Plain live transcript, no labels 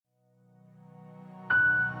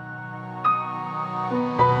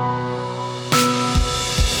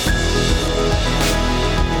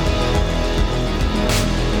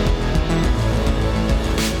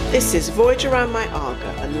This is Voyage Around My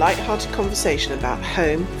Arga, a light-hearted conversation about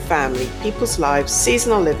home, family, people's lives,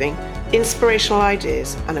 seasonal living, inspirational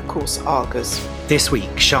ideas, and of course, Argas. This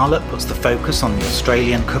week, Charlotte puts the focus on the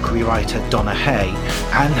Australian cookery writer Donna Hay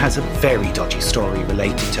and has a very dodgy story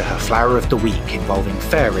related to her flower of the week involving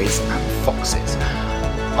fairies and foxes.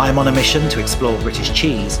 I'm on a mission to explore British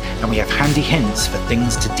cheese, and we have handy hints for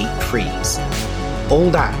things to deep freeze.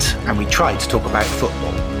 All that, and we try to talk about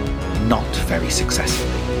football, not very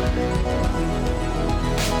successfully.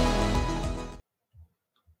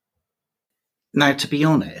 Now, to be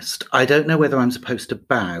honest, I don't know whether I'm supposed to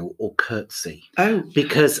bow or curtsy. Oh.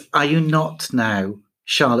 Because are you not now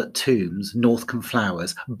Charlotte Tombs, Northcombe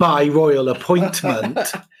Flowers, by royal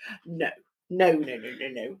appointment? No.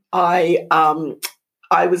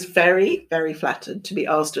 I was very, very flattered to be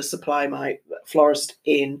asked to supply my florist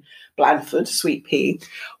in Blandford, Sweet Pea,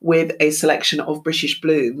 with a selection of British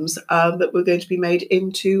blooms that were going to be made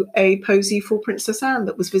into a posy for Princess Anne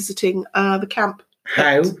that was visiting the camp.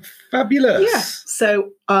 How fabulous. Yeah,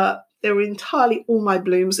 so they were entirely all my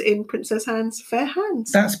blooms in Princess Anne's fair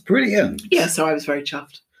hands. That's brilliant. Yeah, so I was very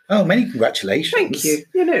chuffed. Oh, many congratulations. Thank you.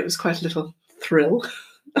 It was quite a little thrill.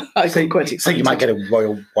 I got quite excited. So you might get a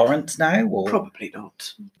royal warrant now? Or probably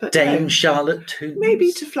not. But Dame Charlotte Tombs?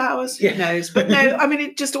 Maybe to flowers, who knows. But no, I mean,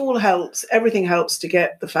 it just all helps. Everything helps to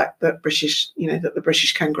get the fact that that the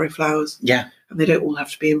British can grow flowers. Yeah. And they don't all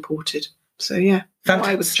have to be imported. So, yeah.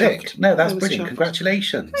 Fantastic. I was chuffed. No, that's brilliant. Chuffed.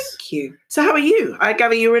 Congratulations. Thank you. So how are you? I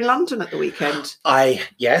gather you were in London at the weekend. I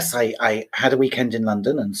had a weekend in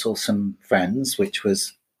London and saw some friends, which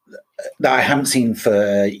was that I haven't seen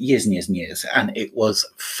for years and years and years. And it was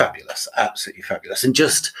fabulous, absolutely fabulous. And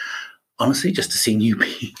honestly, just to see new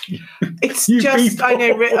people. It's just, people. I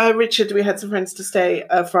know, Richard, we had some friends to stay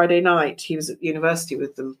Friday night. He was at university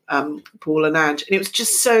with them, Paul and Ange. And it was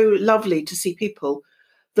just so lovely to see people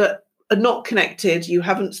that are not connected. You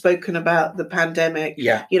haven't spoken about the pandemic.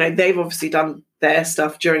 Yeah. They've obviously done their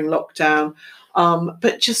stuff during lockdown.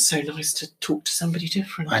 But just so nice to talk to somebody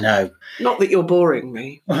different. I know. Not that you're boring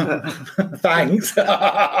me. But... Thanks.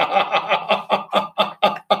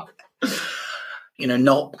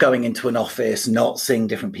 Not going into an office, not seeing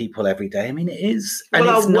different people every day. I mean, it is. Well,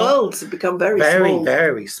 our worlds have become very small. Very,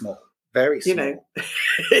 very small. Very small.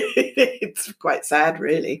 It's quite sad,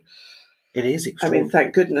 really. It is. I mean,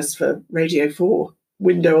 thank goodness for Radio 4,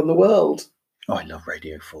 Window on the World. Oh, I love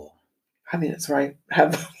Radio 4. I mean, that's where I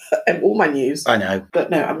have all my news. I know. But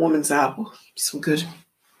no, I'm Woman's Hour. Some good.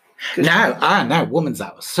 Now, Woman's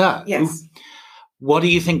Hour. So, yes. What are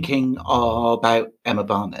you thinking about Emma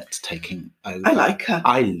Barnett taking over? I like her.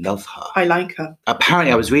 I love her. I like her.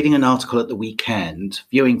 Apparently, I was reading an article at the weekend.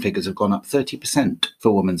 Viewing figures have gone up 30%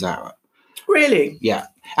 for Woman's Hour. Really? Yeah.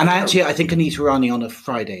 And actually, I think Anita Rani on a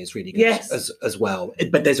Friday is really good as well.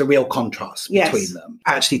 But there's a real contrast between them.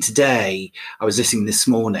 Actually, today, I was listening this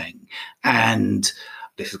morning, and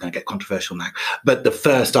this is going to get controversial now, but the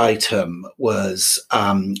first item was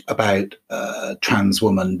about a trans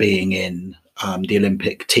woman being in the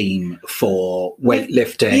Olympic team for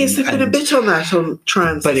weightlifting. Yes, there's been a bit on that on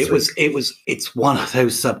trans. But it's one of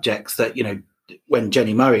those subjects that, when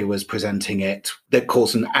Jenny Murray was presenting it, that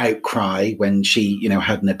caused an outcry when she,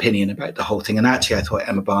 had an opinion about the whole thing. And actually, I thought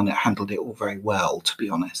Emma Barnett handled it all very well, to be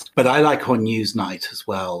honest. But I like her on Newsnight as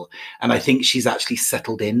well. And I think she's actually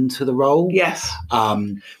settled into the role. Yes.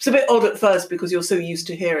 It's a bit odd at first because you're so used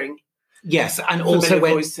to hearing. Yes, and also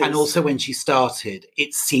when she started,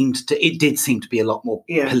 it did seem to be a lot more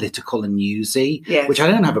political and newsy, which I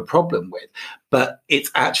don't have a problem with. But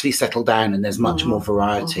it's actually settled down, and there's much more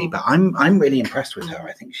variety. But I'm really impressed with her.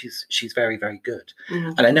 I think she's very, very good.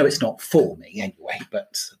 And I know it's not for me anyway,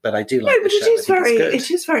 but I do like. No, but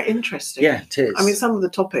it is very interesting. Yeah, it is. I mean, some of the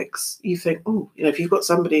topics you think, if you've got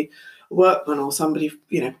somebody, a workman or somebody,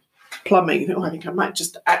 plumbing, I think I might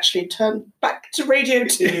just actually turn back to Radio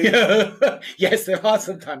 2. Yes, there are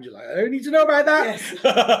sometimes you're like, I don't need to know about that.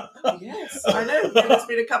 Yes, I know. There's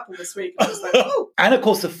been a couple this week. I was like, oh. And of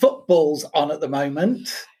course, the football's on at the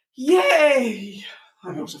moment. Yay!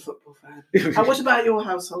 I'm not a football fan. And what about your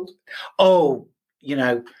household? Oh,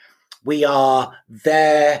 we are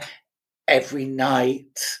there every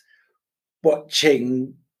night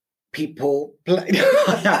watching people play.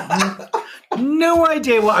 No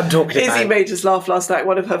idea what I'm talking about. Izzy made us laugh last night.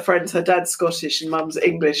 One of her friends, her dad's Scottish and mum's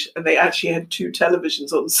English, and they actually had two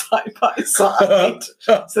televisions on side by side,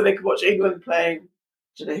 so they could watch England playing.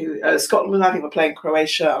 Do you know who? Scotland, I think, were playing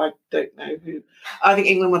Croatia. I don't know who. I think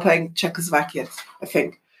England were playing Czechoslovakia. I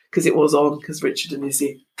think because it was on because Richard and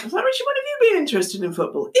Izzy. I was like, Richard, what have you been interested in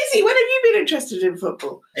football? Izzy, when have you been interested in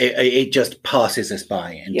football? It just passes us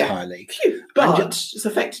by entirely. Phew, but it's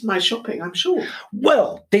affected my shopping, I'm sure.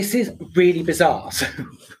 Well, this is really bizarre. So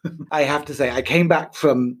I have to say, I came back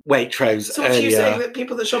from Waitrose So earlier. are you saying that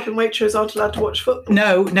people that shop in Waitrose aren't allowed to watch football?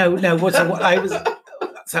 No.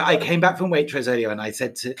 So I came back from Waitrose earlier and I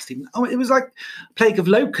said to Stephen, it was like a plague of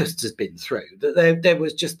locusts has been through. That there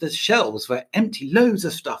was just the shelves were empty, loads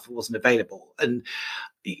of stuff wasn't available. And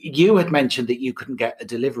you had mentioned that you couldn't get a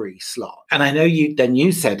delivery slot. And I know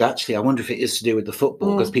you said, actually, I wonder if it is to do with the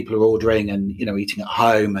football because people are ordering and, eating at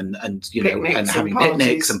home and Picnics and having and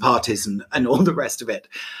picnics and parties and all the rest of it.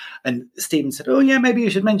 And Stephen said, yeah, maybe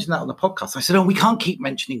you should mention that on the podcast. I said, we can't keep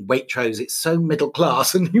mentioning Waitrose. It's so middle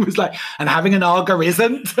class. And he was like, and having an Arga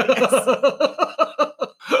isn't. Yes.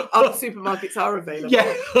 Other supermarkets are available.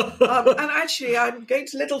 Yeah. And actually, I'm going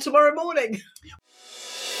to Lidl tomorrow morning.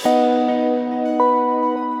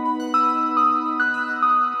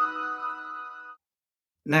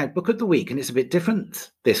 Now, book of the week, and it's a bit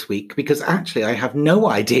different this week because actually I have no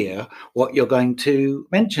idea what you're going to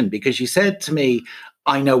mention because you said to me,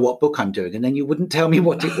 I know what book I'm doing, and then you wouldn't tell me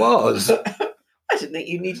what it was. I didn't think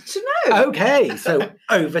you needed to know. Okay, so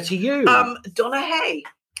over to you. Donna Hay,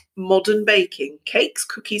 Modern Baking, Cakes,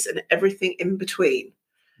 Cookies, and Everything in Between.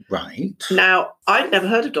 Right. Now, I'd never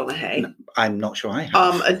heard of Donna Hay. No, I'm not sure I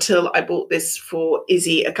have. Until I bought this for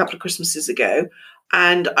Izzy a couple of Christmases ago.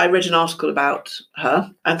 And I read an article about her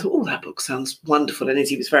and thought, that book sounds wonderful. And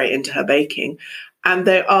Izzy was very into her baking. And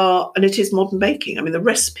it is modern baking. I mean, the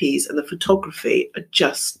recipes and the photography are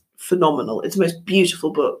just phenomenal. It's the most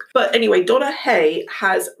beautiful book. But anyway, Donna Hay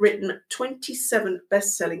has written 27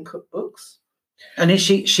 best-selling cookbooks. And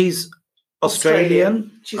she's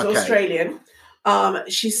Australian? She's okay. Australian.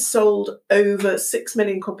 She's sold over 6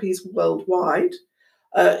 million copies worldwide.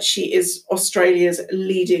 She is Australia's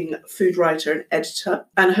leading food writer and editor.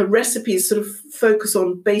 And her recipes sort of focus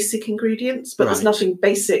on basic ingredients, but there's nothing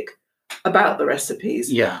basic about the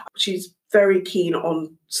recipes. Yeah. She's very keen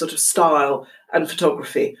on sort of style and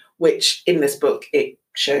photography, which in this book it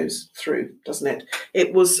shows through, doesn't it?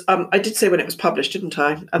 It was, I did say when it was published, didn't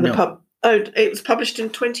I? And it was published in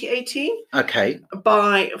 2018. Okay.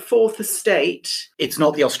 By Fourth Estate. It's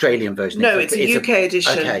not the Australian version. No, it's a UK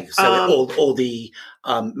edition. Okay, so all the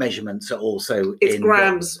measurements are also it's in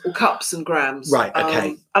grams or cups and grams. Right,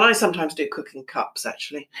 okay. And I sometimes do cooking cups,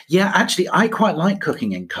 actually. Yeah, actually, I quite like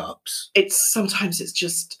cooking in cups. Sometimes it's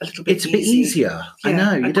just a little bit It's a bit easier. Yeah, I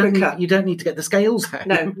know. You don't need to get the scales out.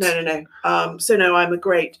 No. So no, I'm a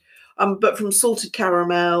great... but from salted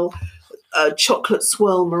caramel... chocolate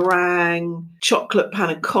swirl meringue, chocolate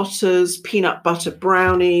panna cottas, peanut butter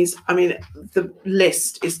brownies. I mean, the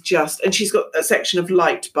list is just... And she's got a section of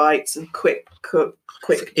light bites and quick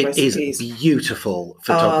recipes. It is beautiful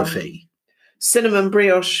photography. Cinnamon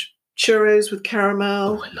brioche churros with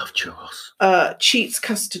caramel. Oh, I love churros. Cheats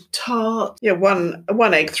custard tart. Yeah, one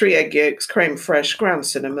egg, 3 egg yolks, creme fraiche, ground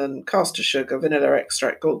cinnamon, caster sugar, vanilla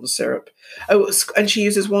extract, golden syrup. Oh, and she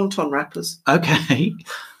uses wonton wrappers. Okay.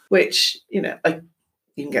 Which, you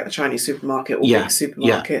can get the Chinese supermarket or big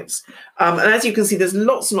supermarkets. Yeah. And as you can see, there's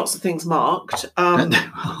lots and lots of things marked.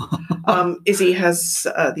 Izzy has,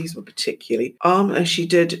 these were particularly, and she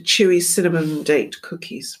did chewy cinnamon date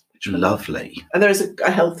cookies. Lovely. And there is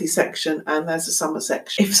a healthy section and there's a summer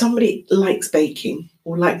section. If somebody likes baking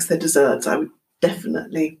or likes their desserts, I would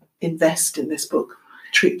definitely invest in this book.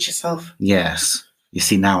 Treat yourself. Yes. You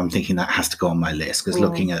see, now I'm thinking that has to go on my list because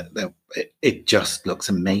looking at it just looks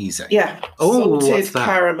amazing. Yeah. Salted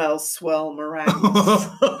caramel swirl meringues.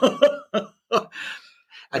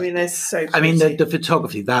 I mean, they're so pretty. I mean, the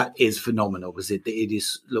photography, that is phenomenal because it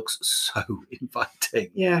looks so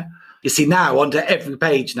inviting. Yeah. You see, now onto every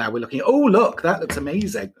page now we're looking at, look, that looks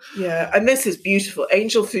amazing. Yeah, and this is beautiful.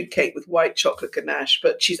 Angel food cake with white chocolate ganache,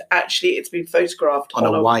 but it's been photographed on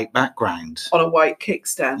a white background. On a white cake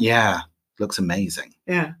stand. Yeah. Looks amazing.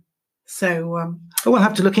 Yeah. So I'll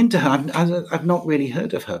have to look into her. I've not really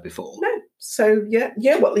heard of her before. No. So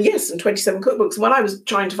and 27 cookbooks. When I was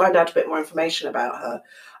trying to find out a bit more information about her,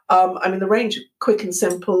 the range of quick and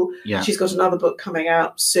simple. Yeah. She's got another book coming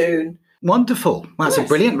out soon. Wonderful. Well, that's a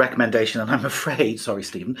brilliant recommendation, and I'm afraid, sorry,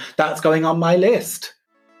 Stephen, that's going on my list.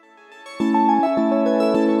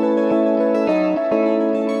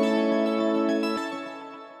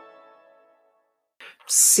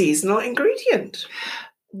 Seasonal ingredient.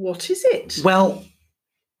 What is it? Well,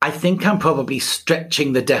 I think I'm probably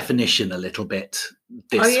stretching the definition a little bit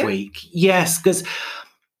this week. Yes, because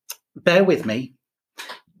bear with me.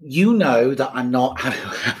 You know that I'm not,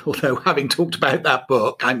 although having talked about that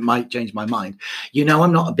book, I might change my mind. You know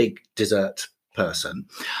I'm not a big dessert person.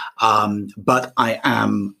 But I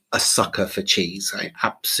am a sucker for cheese. I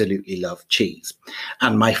absolutely love cheese.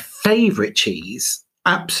 And my favorite cheese,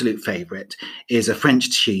 absolute favorite, is a French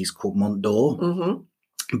cheese called Mont d'Or. Mm-hmm.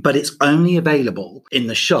 But it's only available in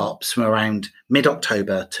the shops from around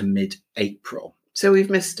mid-October to mid-April. So we've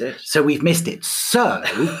missed it.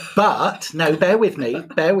 But no, bear with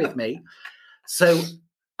me. So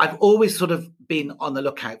I've always sort of been on the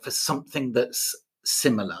lookout for something that's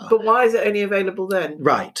similar. But why is it only available then?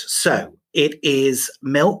 Right. So it is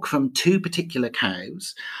milk from two particular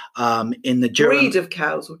cows in the breed of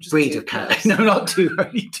cows, or just breed two of cows. cows? No, not two,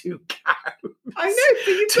 only two cows. I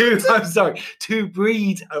know, but two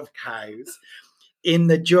breed of cows in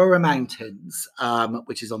the Jura Mountains,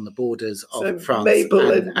 which is on the borders of France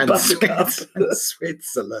and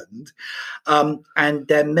Switzerland. And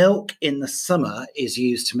their milk in the summer is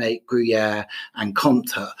used to make Gruyere and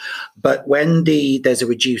Comté. But when there's a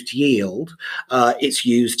reduced yield, it's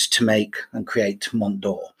used to make and create Mont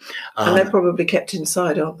d'Or. And they're probably kept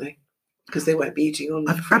inside, aren't they? Because they won't be eating on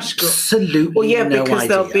fresh crop. Absolutely. Well, yeah, no because idea.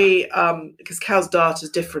 there'll be because cow's dart is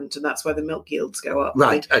different, and that's why the milk yields go up.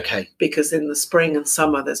 Right. Okay. Because in the spring and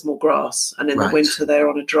summer there's more grass, and in the winter they're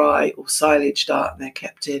on a dry or silage dart and they're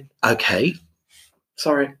kept in. Okay.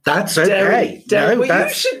 Sorry. That's okay. Dairy. No, well,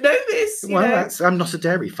 you should know this. I'm not a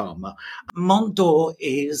dairy farmer. Mont d'Or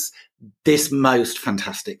is this most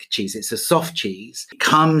fantastic cheese. It's a soft cheese. It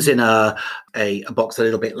comes in a box a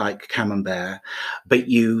little bit like Camembert, but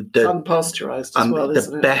it's unpasteurized as well,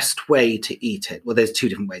 isn't it? The best way to eat it, well, there's two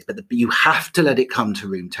different ways, but you have to let it come to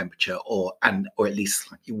room temperature or at least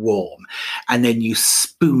slightly warm, and then you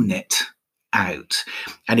spoon it out,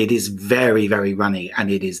 and it is very, very runny, and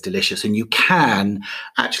it is delicious. And you can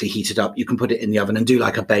actually heat it up. You can put it in the oven and do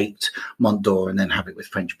like a baked Mont d'Or and then have it with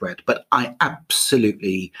French bread. But I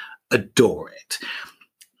absolutely adore it.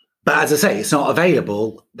 But as I say, it's not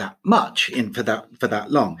available that much for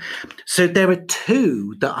that long. So there are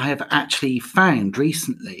two that I have actually found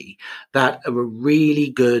recently that are a really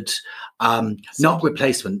good, not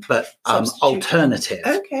replacement, but alternative.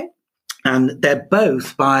 Okay. And they're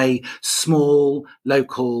both by small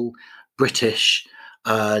local British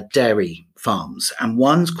dairy farms. And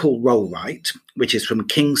one's called Rollright, which is from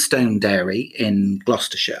Kingstone Dairy in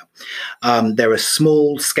Gloucestershire. They're a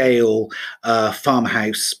small scale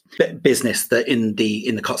farmhouse business that in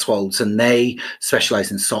the Cotswolds, and they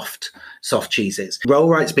specialize in soft cheeses.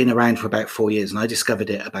 Rollright's been around for about 4 years, and I discovered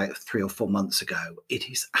it about 3 or 4 months ago. It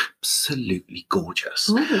is absolutely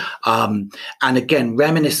gorgeous. And again,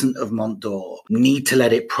 reminiscent of Mont d'Or. Need to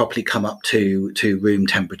let it properly come up to room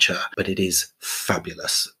temperature, but it is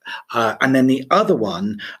fabulous. And then the other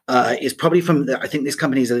one is probably from, I think this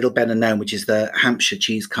company is a little better known, which is the Hampshire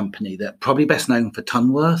Cheese Company, that probably best known for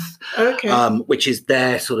Tunworth, which is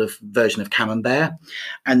their sort of version of Camembert.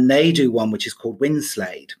 And they do one which is called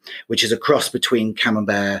Winslade, which is a cross between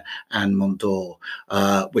Camembert and Mont d'Or,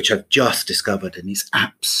 which I've just discovered, and is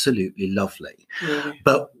absolutely lovely. Really?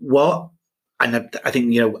 But and I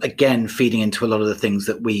think, again, feeding into a lot of the things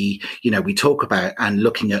that we talk about, and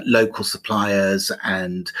looking at local suppliers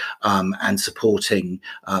and supporting,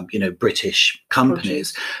 British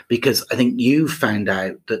companies, because I think you found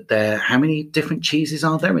out that how many different cheeses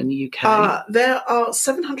are there in the UK? There are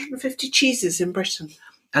 750 cheeses in Britain.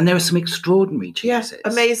 And there are some extraordinary cheeses.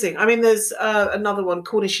 Yeah, amazing. I mean, there's another one,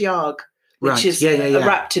 Cornish Yarg, which is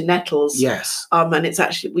wrapped in nettles. Yes. And it's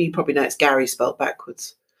actually, well, you probably know it's Gary spelt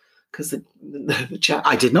backwards. Because the chap,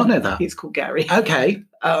 I did not know that. He's called Gary. Okay.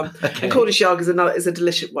 And Cornish Yarg is a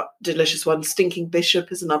delicious one. Stinking Bishop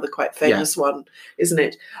is another quite famous one, isn't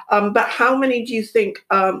it? But how many do you think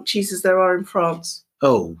cheeses there are in France?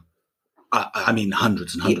 Oh, I mean,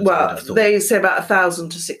 hundreds and hundreds. Well, they say about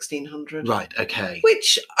 1,000 to 1,600. Right. Okay.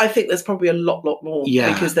 Which I think there's probably a lot more.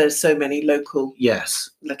 Yeah. Because there's so many local. Yes.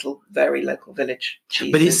 Very local village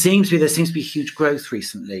cheeses. But there seems to be huge growth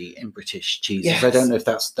recently in British cheeses. Yes. I don't know if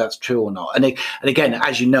that's true or not. And again,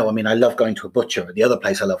 as you know, I mean, I love going to a butcher. The other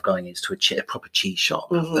place I love going is to a proper cheese shop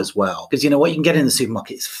as well. Because what you can get in the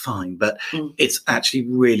supermarket is fine, but it's actually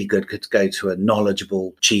really good to go to a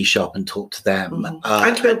knowledgeable cheese shop and talk to them.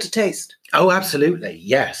 And to be able to taste. Oh, absolutely.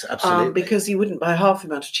 Yes, absolutely. Because you wouldn't buy half the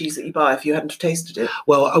amount of cheese that you buy if you hadn't tasted it.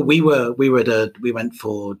 Well, we went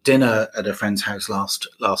for dinner at a friend's house last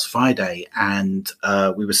Friday, and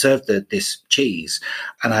we were served this cheese,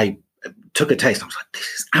 and I took a taste. I was like, this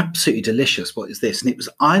is absolutely delicious. What is this? And it was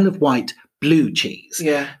Isle of Wight blue cheese.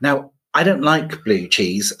 Yeah. Now, I don't like blue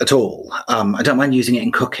cheese at all. I don't mind using it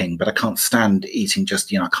in cooking, but I can't stand eating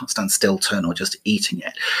I can't stand Stilton or just eating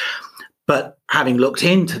it. But having looked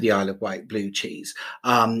into the Isle of Wight blue cheese,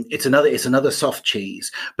 it's another soft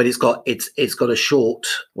cheese, but it's got a short,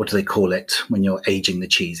 what do they call it when you're aging the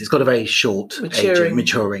cheese? It's got a very short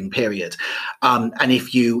maturing period. And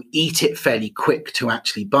if you eat it fairly quick to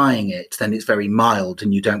actually buying it, then it's very mild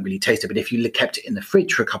and you don't really taste it. But if you kept it in the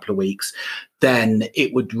fridge for a couple of weeks, then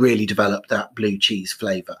it would really develop that blue cheese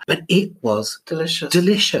flavour. But it was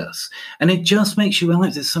delicious. And it just makes you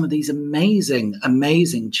realise there's some of these amazing,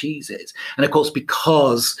 amazing cheeses. And of course,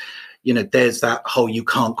 because, you know, there's that whole, you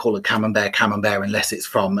can't call a camembert unless it's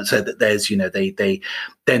from, so that there's, you know,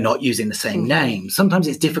 they're not using the same name. Sometimes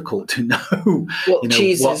it's difficult to know, what the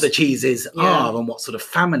cheeses are and what sort of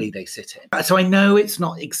family they sit in. So I know it's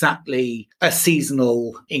not exactly a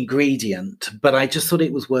seasonal ingredient, but I just thought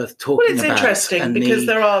it was worth talking about. Well, it's interesting because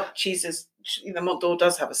there are cheeses. You know, Mont d'Or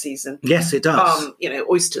does have a season. Yes, it does. You know,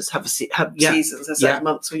 oysters have seasons. There's certain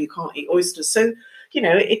months where you can't eat oysters. So, you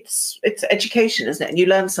know, it's education, isn't it? And you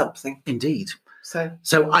learn something. Indeed.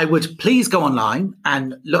 So I would please go online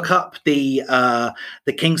and look up the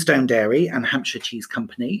Kingstone Dairy and Hampshire Cheese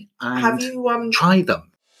Company and have you try them.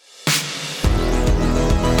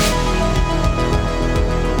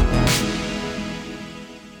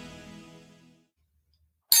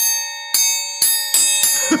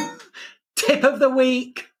 Tip of the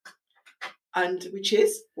week. And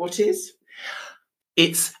what is?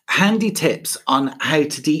 It's handy tips on how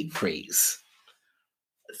to deep freeze.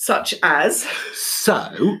 Such as?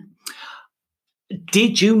 So,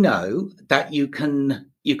 did you know that you can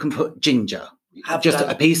put ginger,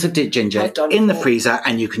 a piece of ginger in the freezer,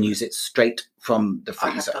 and you can use it straight from the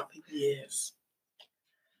freezer? I have done for years.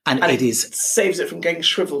 And it saves it from getting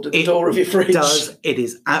shriveled at the door of your fridge. It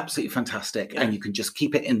is absolutely fantastic, and you can just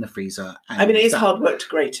keep it in the freezer. I mean, it is hard work to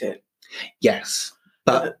grate it. Yes,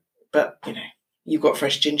 but you know, you've got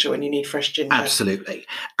fresh ginger when you need fresh ginger. Absolutely.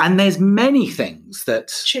 And there's many things that...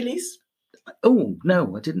 Chilies? Oh,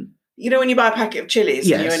 no, I didn't. You know when you buy a packet of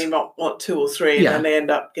chilies and you only want 2 or 3 and then they end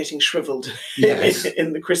up getting shriveled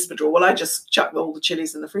in the crisper drawer? Well, I just chuck all the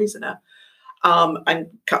chilies in the freezer now and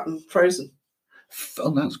cut them frozen. Oh,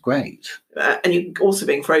 that's great. And you also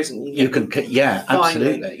being frozen. You can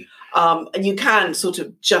absolutely. And you can sort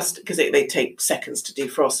of just, because they take seconds to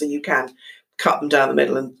defrost, so you can cut them down the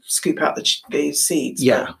middle and scoop out the seeds.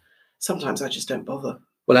 Yeah. But sometimes I just don't bother.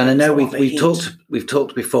 Well, and I know we've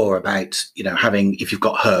talked before about, you know, having, if you've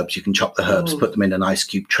got herbs, you can chop the herbs, put them in an ice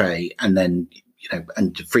cube tray, and then, you know,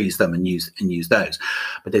 and freeze them and use those.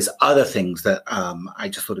 But there's other things that I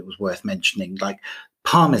just thought it was worth mentioning, like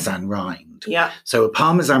Parmesan rind. Yeah. So a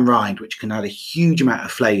Parmesan rind, which can add a huge amount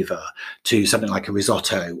of flavour to something like a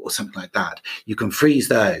risotto or something like that. You can freeze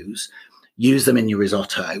those, use them in your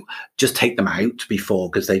risotto, just take them out before,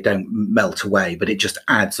 because they don't melt away, but it just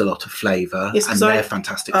adds a lot of flavour. Yes, and they're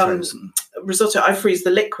fantastic frozen. Risotto, I freeze the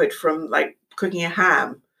liquid from like cooking a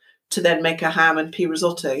ham to then make a ham and pea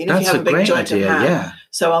risotto. You know, if you have a big joint of ham.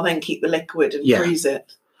 So I'll then keep the liquid and freeze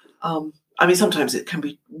it. I mean, sometimes it can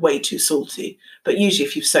be way too salty, but usually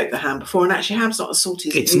if you've soaked the ham before, and actually ham's not as salty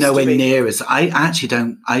as it's nowhere near as I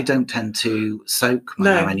don't tend to soak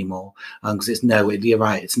my ham anymore, because it's nowhere. You're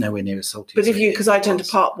right, it's nowhere near as salty. But because I tend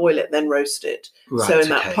to part boil it, then roast it. Right, so in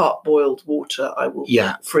that part boiled water, I will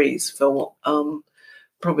freeze for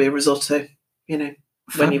probably a risotto. You know,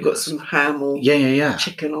 when you've got some ham or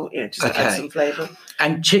chicken, or just to add some flavour.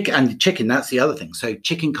 And chicken, that's the other thing. So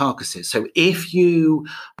chicken carcasses. So if you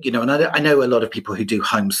know, and I know a lot of people who do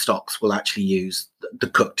home stocks will actually use the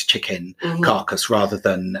cooked chicken carcass rather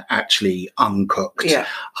than actually uncooked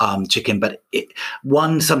chicken. But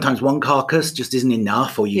sometimes one carcass just isn't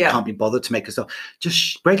enough, or you can't be bothered to make a stock.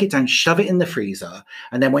 Just break it down, shove it in the freezer,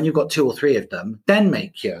 and then when you've got 2 or 3 of them, then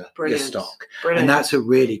make your stock. Brilliant. And that's a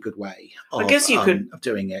really good way of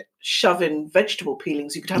doing it. Shove in vegetable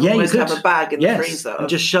peelings. You could have have a bag in the freezer and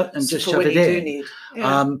just shove it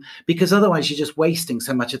in. Because otherwise you're just wasting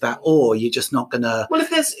so much of that, or you're just not gonna. Well,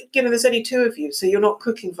 if there's only 2 of you, so you're not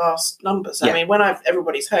cooking vast numbers. I mean, when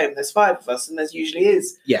everybody's home, there's 5 of us, and there's usually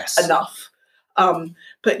is enough.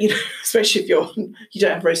 But you know, especially if you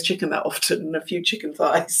don't have roast chicken that often, and a few chicken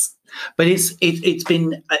thighs. But it's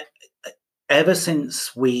been. Ever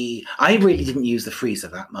since I really didn't use the freezer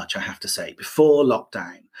that much, I have to say. Before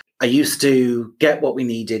lockdown, I used to get what we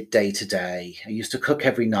needed day to day. I used to cook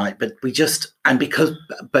every night, but and because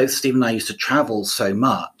both Steve and I used to travel so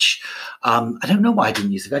much, I don't know why I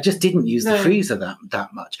didn't use it. I just didn't use the freezer that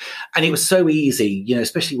much. And it was so easy, you know,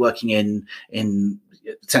 especially working in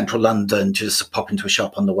central London, to just pop into a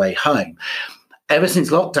shop on the way home. Ever since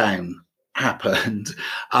lockdown happened,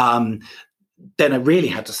 then I really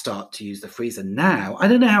had to start to use the freezer. Now, I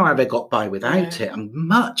don't know how I ever got by without it. I'm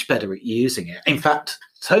much better at using it. In fact,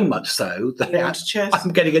 so much so that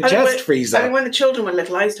I'm getting a chest freezer. I mean, when the children were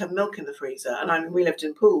little, I used to have milk in the freezer, and we lived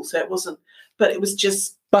in Poole, so it wasn't, but it was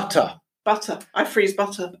just butter. I freeze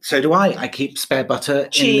butter. So do I. I keep spare butter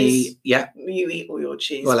cheese. In the... Yeah. You eat all your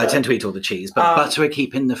cheese. Well, I tend to eat all the cheese, but butter I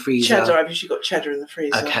keep in the freezer. Cheddar, I've usually got cheddar in the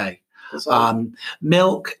freezer. Okay.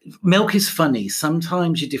 Milk is funny.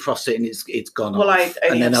 Sometimes you defrost it and it's gone off. I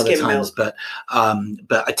only have other skim times, milk.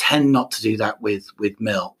 But I tend not to do that with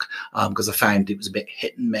milk because I found it was a bit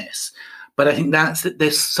hit and miss. But I think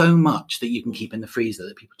there's so much that you can keep in the freezer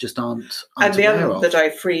that people just aren't and the aware other of. that I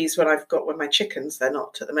freeze when my chickens, they're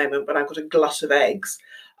not at the moment, but I've got a glut of eggs.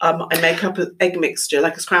 I make up an egg mixture,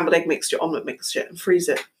 like a scrambled egg mixture, omelette mixture, and freeze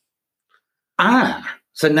it.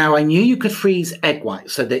 So now I knew you could freeze egg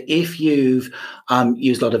whites, so that if you've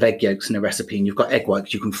used a lot of egg yolks in a recipe and you've got egg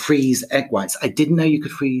whites, you can freeze egg whites. I didn't know you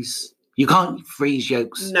could freeze. You can't freeze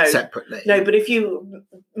yolks separately. No, but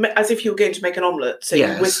as if you were going to make an omelette, so you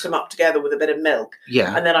whisk them up together with a bit of milk.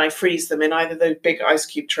 Yeah. And then I freeze them in either those big ice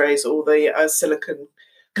cube trays or the silicone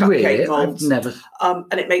cupcake molds. I've never.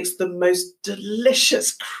 And it makes the most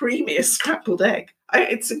delicious, creamiest scrambled egg.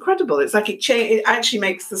 It's incredible. It's like it actually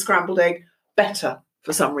makes the scrambled egg better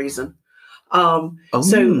for some reason. So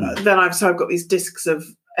then I've got these discs of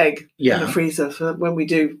egg in the freezer for when we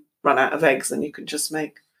do run out of eggs, then you can just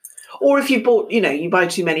make. Or if you bought, you buy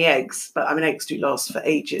too many eggs, but I mean, eggs do last for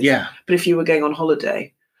ages. Yeah. But if you were going on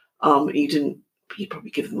holiday, you'd probably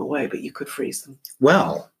give them away, but you could freeze them.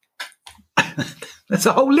 Well, there's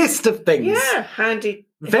a whole list of things. Yeah, handy.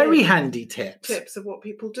 Very handy tips. Tips of what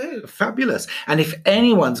people do. Fabulous. And if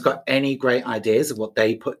anyone's got any great ideas of what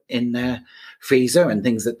they put in their freezer and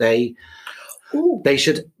things that they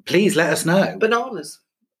should, please let us know. Bananas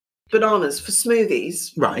for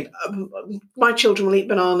smoothies. Right. My children will eat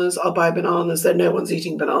bananas. I'll buy bananas. No one's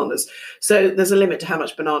eating bananas. So there's a limit to how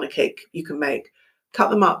much banana cake you can make.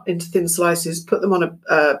 Cut them up into thin slices, put them on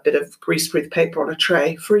a bit of greaseproof paper on a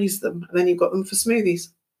tray, freeze them, and then you've got them for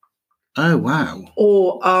smoothies. Oh, wow.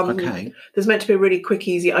 Or there's meant to be a really quick,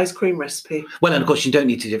 easy ice cream recipe. Well, and of course, you don't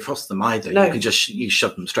need to defrost them either. No. You can just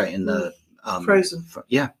shove them straight in the... frozen.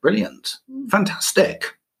 Yeah, brilliant.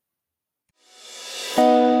 Fantastic.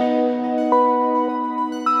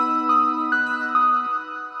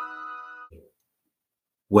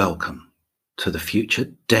 Welcome to the future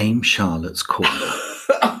Dame Charlotte's Corner.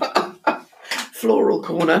 Floral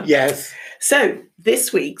corner. Yes. So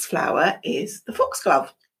this week's flower is the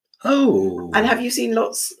foxglove. Oh. And have you seen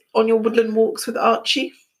lots on your woodland walks with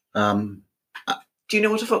Archie? Do you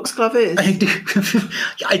know what a foxglove is?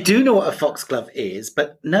 I do know what a foxglove is,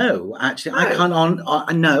 but no, actually, I can't.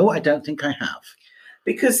 No, I don't think I have.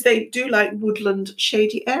 Because they do like woodland,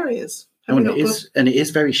 shady areas. And it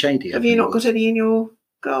is very shady. Have you not got any in your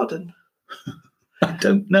garden? I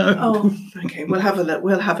don't know. Oh, okay. We'll have a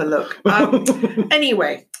look.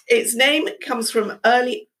 Anyway, its name comes from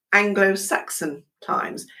early Anglo-Saxon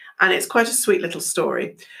times, and it's quite a sweet little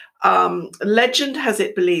story. Legend has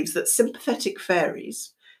it believes that sympathetic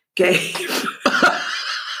fairies gave...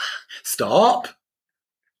 Stop!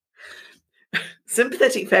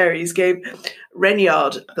 Sympathetic fairies gave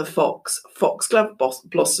Reynard the fox foxglove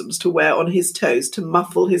blossoms to wear on his toes to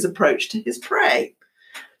muffle his approach to his prey.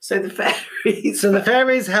 So the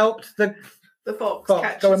fairies helped the fox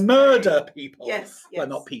go and murder people. Yes. Well,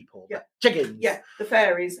 not people. Yeah. Chickens. Yeah, the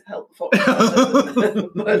fairies helped the fox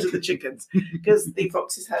murder the chickens because the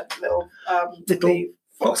foxes had little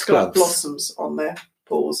foxglove blossoms on their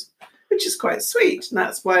paws, which is quite sweet, and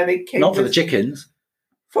that's why they came. Not for the chickens.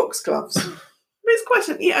 Foxgloves. It's quite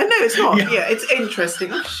no, it's not. Yeah, it's interesting.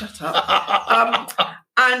 Oh, shut up.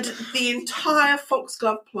 And the entire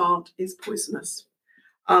foxglove plant is poisonous.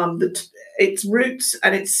 Its roots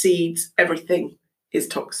and its seeds, everything is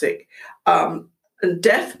toxic. And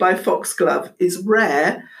death by foxglove is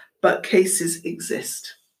rare, but cases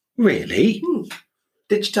exist. Really?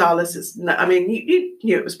 Digitalis is. No, I mean, you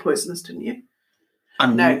knew it was poisonous, didn't you?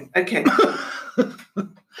 No. Okay.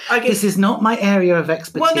 I guess this is not my area of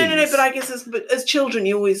expertise. Well, no. But I guess as children,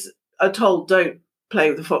 you always are told don't play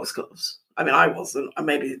with the foxgloves. I mean, I wasn't. I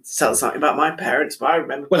maybe tells something about my parents, but I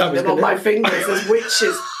remember putting them on my fingers as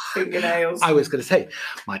witches' fingernails. I was going to say,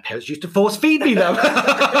 my parents used to force feed me them. And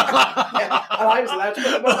I was allowed to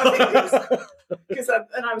put them on my fingers.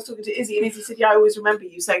 And I was talking to Izzy, and Izzy said, I always remember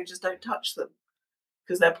you saying just don't touch them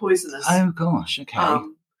because they're poisonous. Oh, gosh, okay.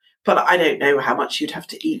 But I don't know how much you'd have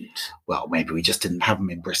to eat. Well, maybe we just didn't have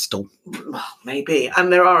them in Bristol. Maybe.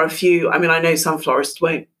 And there are a few. I mean, I know some florists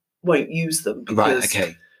won't use them. Right,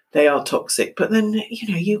 okay. they are toxic. But then,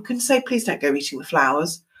 you can say, please don't go eating the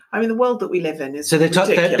flowers. I mean, the world that we live in is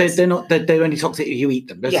ridiculous. They're only toxic if you eat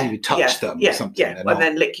them. Don't you touch them or something. Yeah, and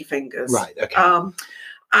then lick your fingers. Right, okay.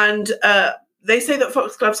 And they say that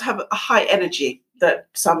foxgloves have a high energy, that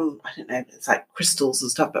some, I don't know, it's like crystals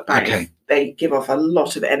and stuff, but apparently they give off a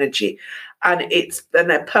lot of energy. And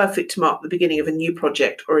they're perfect to mark the beginning of a new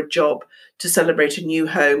project or a job, to celebrate a new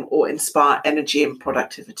home or inspire energy and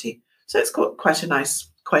productivity. So it's got quite a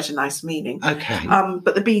nice meaning. Okay.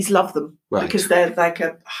 But the bees love them because they're like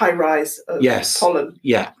a high rise of pollen.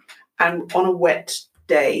 Yeah. And on a wet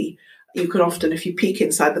day, you can often, if you peek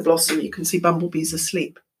inside the blossom, you can see bumblebees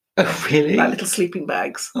asleep. Oh, really? Like little sleeping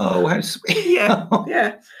bags. Oh, how sweet.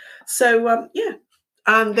 Yeah. So,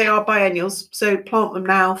 and they are biennials. So plant them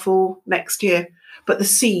now for next year. But the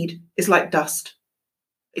seed is like dust.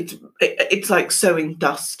 It's like sowing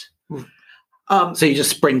dust. So you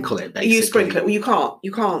just sprinkle it, basically. You sprinkle it. Well,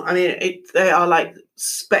 you can't. I mean, they are like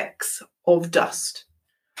specks of dust.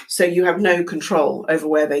 So you have no control over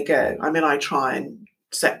where they go. I mean, I try and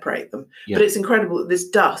separate them. Yeah. But it's incredible that this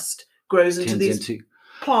dust grows into these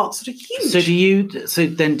plants that are huge. So do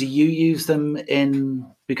you use them in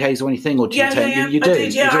bouquets or anything? Or do you take you do? I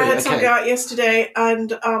did, yeah. I had some go out yesterday,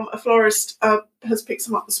 and a florist has picked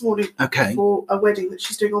some up this morning for a wedding that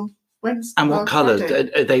she's doing on Wednesday. And what colour?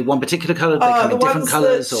 Are they one particular colour? Do they come in different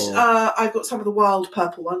colours? I've got some of the wild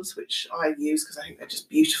purple ones, which I use because I think they're just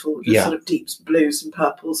beautiful. Just sort of deep blues and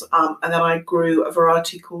purples. And then I grew a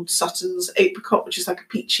variety called Sutton's Apricot, which is like a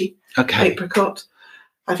peachy apricot.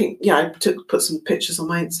 I think, I put some pictures on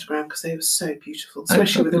my Instagram because they were so beautiful,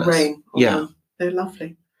 especially with the rain on them. They're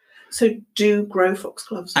lovely. So do grow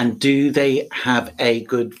foxgloves. And do they have a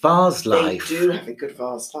good vase life? They do have a good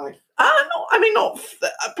vase life. Not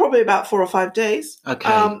probably about 4 or 5 days. Okay.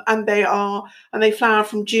 And they flower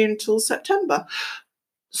from June till September.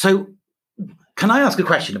 So can I ask a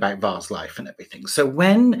question about vase life and everything? So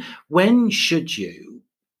when should you,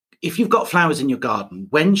 if you've got flowers in your garden,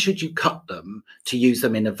 when should you cut them to use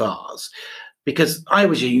them in a vase? Because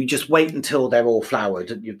you just wait until they're all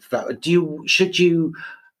flowered. Should you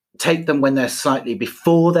take them when they're slightly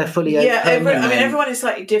before they're fully open? Yeah, everyone is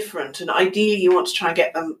slightly different, and ideally you want to try and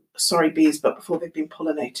get them, but before they've been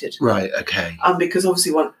pollinated. Right, okay. Because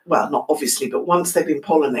obviously, not obviously, but once they've been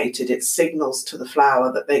pollinated, it signals to the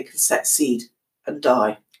flower that they can set seed and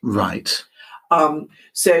die. Right.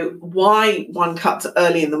 So why one cuts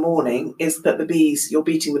early in the morning is that you're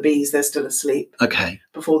beating the bees, they're still asleep. Okay.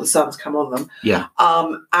 Before the sun's come on them. Yeah.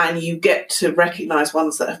 And you get to recognise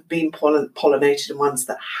ones that have been pollinated and ones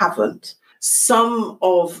that haven't. Some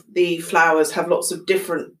of the flowers have lots of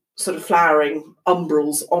different sort of flowering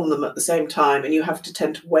umbrals on them at the same time, and you have to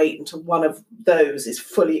tend to wait until one of those is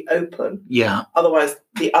fully open. Yeah. Otherwise,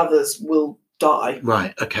 the others will die.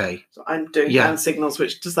 Right, okay. So I'm doing hand signals,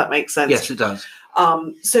 does that make sense? Yes, it does.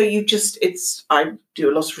 So I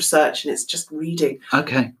do a lot of research, and it's just reading.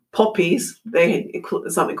 Okay. Poppies, there's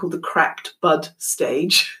something called the cracked bud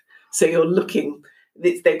stage. So you're looking,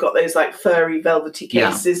 they've got those like furry velvety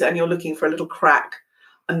cases, and you're looking for a little crack,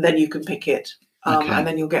 and then you can pick it, and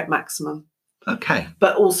then you'll get maximum. Okay.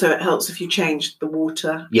 But also it helps if you change the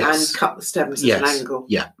water and cut the stems at an angle.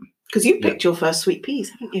 Yeah. Because you picked your first sweet peas,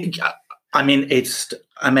 haven't you? Yeah. I mean, it's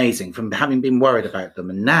amazing from having been worried about them,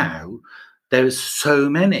 and now there's so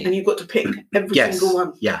many. And you've got to pick every single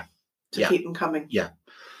one. Yeah. To keep them coming. Yeah.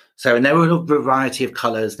 So, and there were a variety of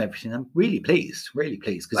colours and everything. I'm really pleased,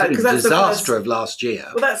 because it was a disaster of last year.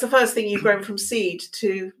 Well, that's the first thing you've grown from seed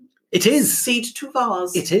to. It is seed to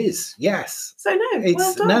vase. It is, yes. So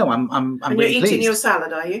well done. No, I'm and really you're eating pleased. Your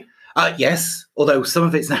salad, are you? Yes, although some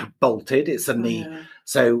of it's now bolted. It's suddenly.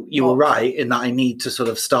 So you were right in that I need to sort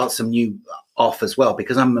of start some new off as well,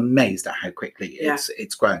 because I'm amazed at how quickly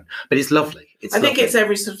it's grown. But it's lovely. I think it's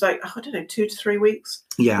every sort of 2 to 3 weeks.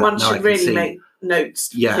 Yeah, one should really make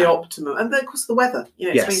notes for the optimum. And then, of course, the weather.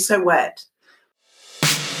 It's been so wet.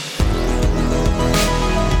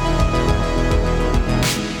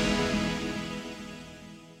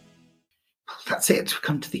 That's it. We've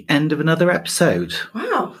come to the end of another episode.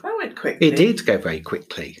 Wow, that went quickly. It did go very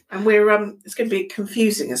quickly. And we're it's going to be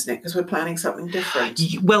confusing, isn't it? Because we're planning something different.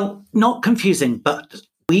 Well, not confusing, but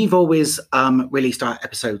we've always released our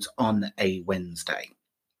episodes on a Wednesday.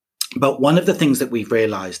 But one of the things that we've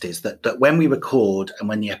realised is that when we record and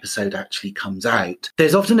when the episode actually comes out,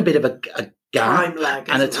 there's often a bit of a gap time lag,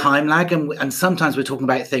 and a isn't there? time lag, and sometimes we're talking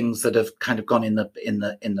about things that have kind of gone in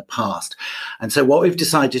the past. And so what we've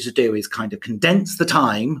decided to do is kind of condense the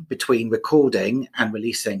time between recording and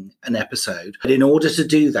releasing an episode. But in order to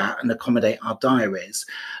do that and accommodate our diaries,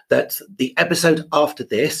 that the episode after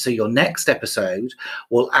this, so your next episode,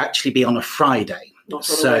 will actually be on a Friday.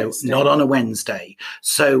 Not on a Wednesday.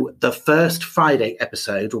 So the first Friday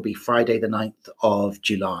episode will be Friday the 9th of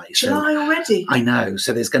July. July already? I know.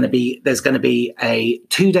 So there's going to be a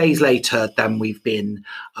 2 days later than we've been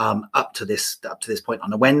up to this point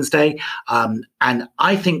on a Wednesday. And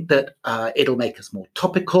I think that it'll make us more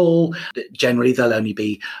topical. Generally, there'll only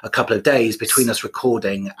be a couple of days between us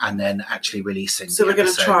recording and then actually releasing. So we're going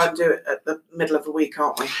to try and do it at the middle of the week,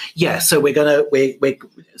 aren't we? Yeah. So we're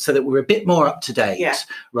so that we're a bit more up to date. Yeah.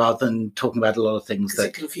 Rather than talking about a lot of things that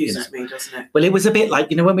it confuses me, doesn't it? Well, it was a bit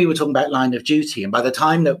like, when we were talking about Line of Duty, and by the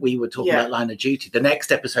time that we were talking about Line of Duty, the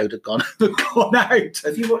next episode had gone out.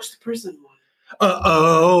 Have you watched the prison one?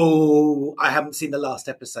 I haven't seen the last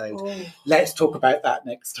episode. Let's talk about that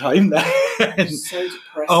next time then. It's so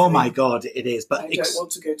depressing. Oh my God, it is. But I don't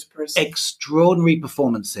want to go to prison. Extraordinary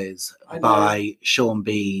performances by Sean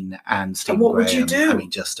Bean and Stephen And what Graham. would you do? I mean,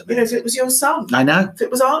 just amazing. If it was your son. I know. If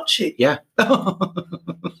it was Archie. Yeah.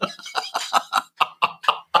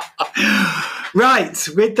 Right,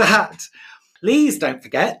 with that, please don't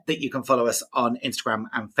forget that you can follow us on Instagram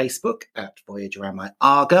and Facebook at Voyage Around My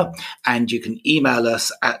Arga, and you can email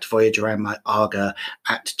us at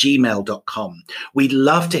voyagearoundmyarga@gmail.com. We'd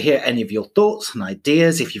love to hear any of your thoughts and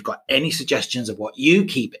ideas. If you've got any suggestions of what you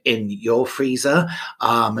keep in your freezer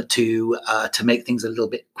to make things a little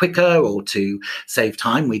bit quicker or to save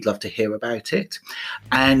time, we'd love to hear about it.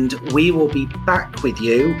 And we will be back with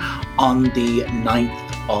you on the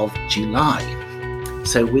 9th of July.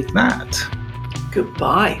 So with that,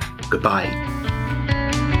 Goodbye. Goodbye.